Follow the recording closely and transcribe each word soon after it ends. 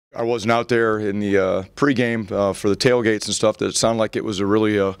I wasn't out there in the pregame for the tailgates and stuff. That it sounded like it was a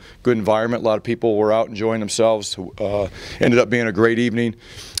really good environment. A lot of people were out enjoying themselves. Ended up being a great evening,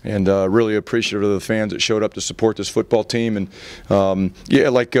 and really appreciative of the fans that showed up to support this football team. And yeah,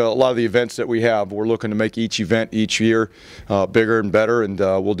 like a lot of the events that we have, we're looking to make each event each year bigger and better, and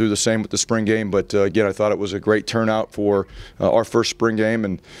we'll do the same with the spring game. But again, I thought it was a great turnout for our first spring game,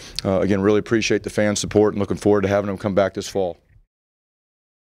 and again, really appreciate the fan support and looking forward to having them come back this fall.